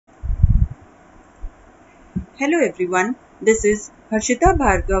Hello everyone, this is Harshita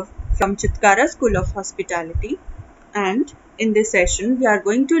Bhargave from Chitkara School of Hospitality, and in this session we are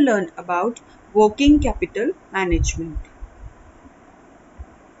going to learn about working capital management.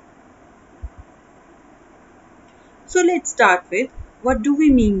 So let's start with what do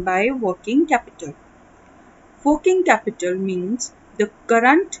we mean by working capital? Working capital means the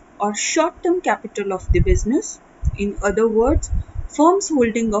current or short-term capital of the business. In other words, firm's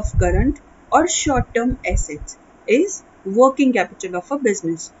holding of current or short-term assets is working capital of a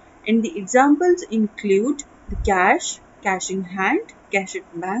business. And the examples include the cash in hand, cash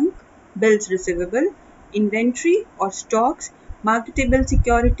at bank, bills receivable, inventory or stocks, marketable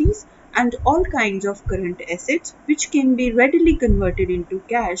securities, and all kinds of current assets which can be readily converted into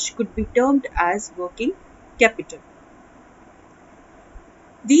cash could be termed as working capital.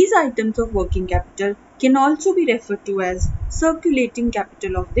 These items of working capital can also be referred to as circulating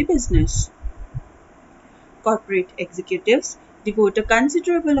capital of the business. Corporate executives devote a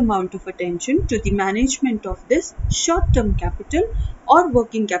considerable amount of attention to the management of this short-term capital or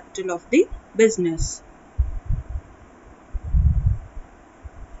working capital of the business.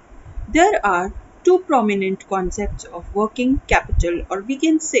 There are two prominent concepts of working capital, or we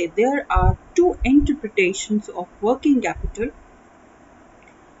can say there are two interpretations of working capital.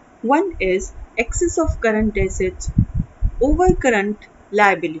 One is excess of current assets over current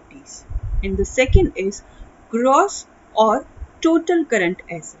liabilities, and the second is gross or total current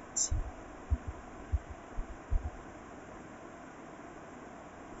assets.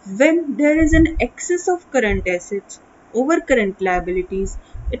 When there is an excess of current assets over current liabilities,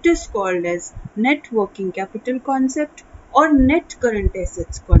 it is called as net working capital concept or net current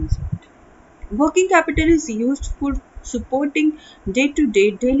assets concept. Working capital is used for supporting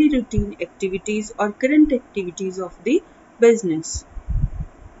day-to-day daily routine activities or current activities of the business.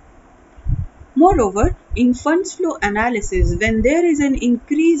 Moreover, in funds flow analysis, when there is an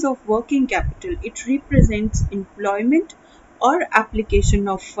increase of working capital, it represents employment or application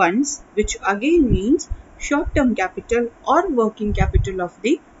of funds, which again means short-term capital or working capital of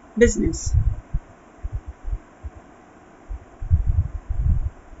the business.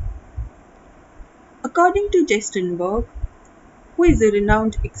 According to Justin Berg, who is a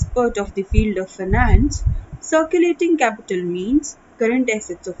renowned expert of the field of finance, circulating capital means current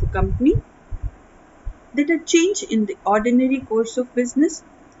assets of a company that are changed in the ordinary course of business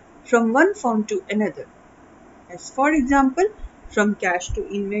from one form to another, as for example, from cash to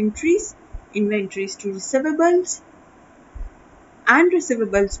inventories, inventories to receivables, and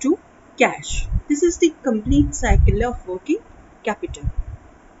receivables to cash. This is the complete cycle of working capital.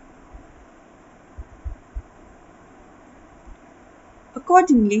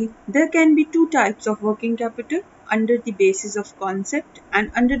 Accordingly, there can be two types of working capital under the basis of concept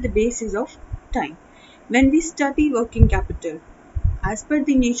and under the basis of time. When we study working capital, as per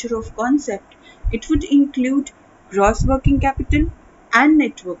the nature of concept, it would include gross working capital and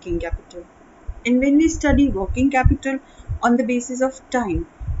net working capital. And when we study working capital on the basis of time,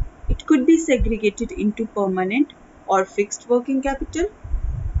 it could be segregated into permanent or fixed working capital,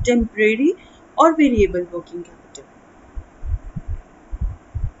 temporary or variable working capital.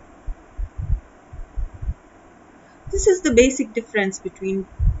 This is the basic difference between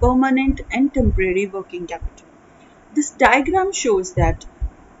permanent and temporary working capital. This diagram shows that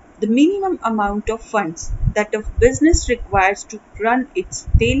the minimum amount of funds that a business requires to run its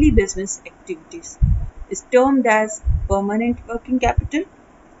daily business activities is termed as permanent working capital,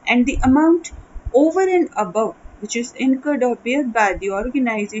 and the amount over and above which is incurred or paid by the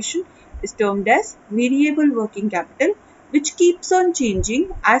organization is termed as variable working capital, which keeps on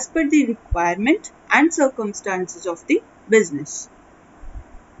changing as per the requirement and circumstances of the business.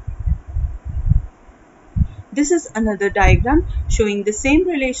 This is another diagram showing the same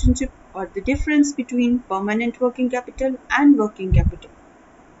relationship or the difference between permanent working capital and working capital,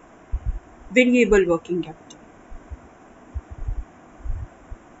 variable working capital.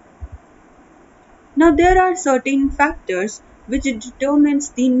 Now there are certain factors which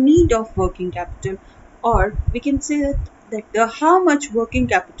determines the need of working capital, or we can say that how much working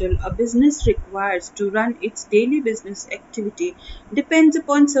capital a business requires to run its daily business activity depends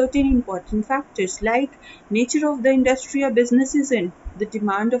upon certain important factors like nature of the industry a business is in, the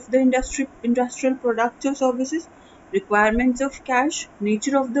demand of the industrial products or services, requirements of cash,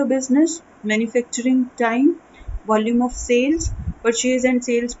 nature of the business, manufacturing time, volume of sales, purchase and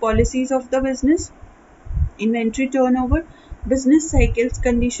sales policies of the business, inventory turnover, business cycles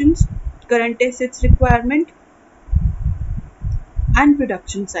conditions, current assets requirement, and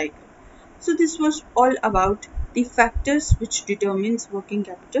production cycle. So this was all about the factors which determines working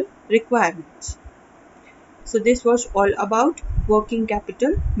capital requirements. So this was all about working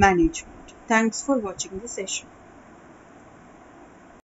capital management. Thanks for watching the session.